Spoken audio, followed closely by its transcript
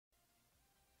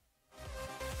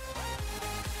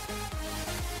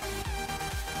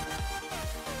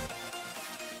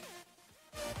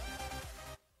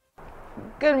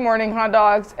Good morning, hot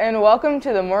dogs, and welcome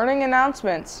to the morning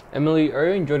announcements. Emily, are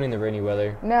you enjoying the rainy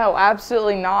weather? No,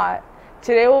 absolutely not.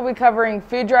 Today we'll be covering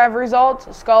food drive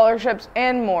results, scholarships,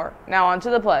 and more. Now on to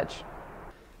the pledge.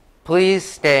 Please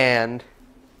stand.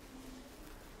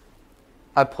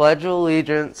 I pledge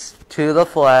allegiance to the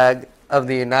flag of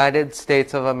the United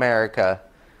States of America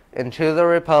and to the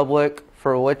republic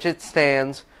for which it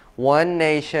stands, one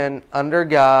nation, under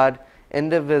God,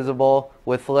 indivisible,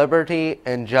 with liberty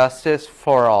and justice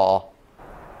for all.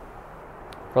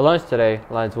 For lunch today,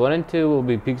 lines 1 and 2 will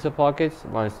be pizza pockets,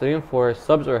 lines 3 and 4,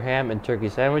 subs or ham and turkey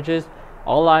sandwiches.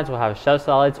 All lines will have chef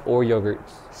salads or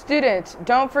yogurts. Students,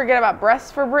 don't forget about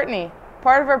Breasts for Brittany.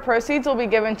 Part of our proceeds will be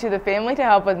given to the family to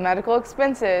help with medical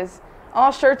expenses.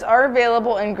 All shirts are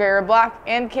available in gray or black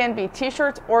and can be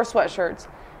t-shirts or sweatshirts.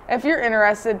 If you're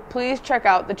interested, please check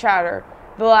out the chatter.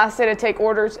 The last day to take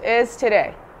orders is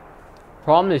today.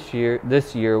 Prom this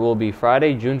year will be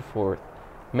Friday, June 4th.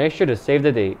 Make sure to save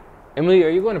the date. Emily,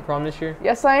 are you going to prom this year?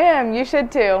 Yes, I am. You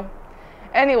should too.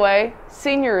 Anyway,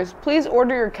 seniors, please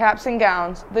order your caps and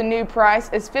gowns. The new price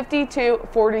is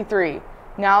 $52.43.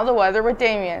 Now the weather with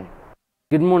Damien.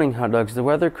 Good morning, hot dogs. The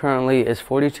weather currently is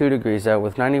 42 degrees out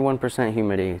with 91%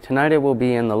 humidity. Tonight it will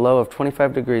be in the low of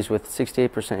 25 degrees with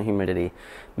 68% humidity.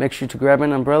 Make sure to grab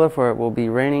an umbrella for it will be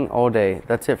raining all day.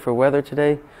 That's it for weather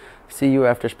today. See you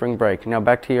after spring break. Now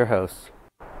back to your hosts.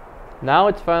 Now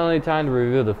it's finally time to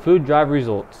reveal the food drive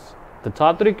results. The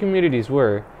top 3 communities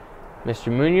were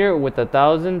Mr. Munier with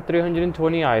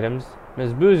 1,320 items,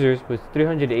 Ms. Boozers with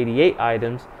 388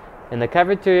 items, and the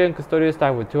cafeteria and custodial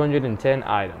staff with 210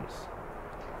 items.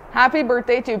 Happy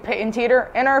birthday to Peyton Teeter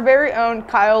and our very own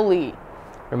Kyle Lee.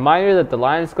 Reminder that the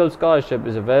Lions Club Scholarship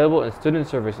is available in Student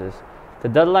Services. The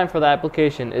deadline for the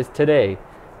application is today.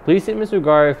 Please see Ms.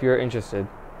 Ugar if you are interested.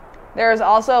 There is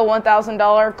also a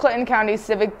 $1,000 Clinton County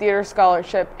Civic Theater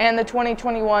Scholarship and the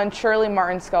 2021 Shirley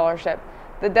Martin Scholarship.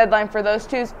 The deadline for those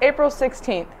two is April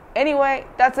 16th. Anyway,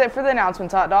 that's it for the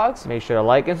announcements, hot dogs. Make sure to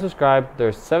like and subscribe.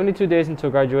 There's 72 days until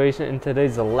graduation, and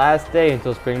today's the last day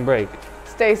until spring break.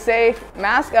 Stay safe,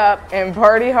 mask up, and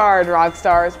party hard, rock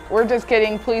stars. We're just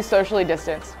kidding. Please socially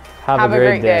distance. Have a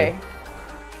great day.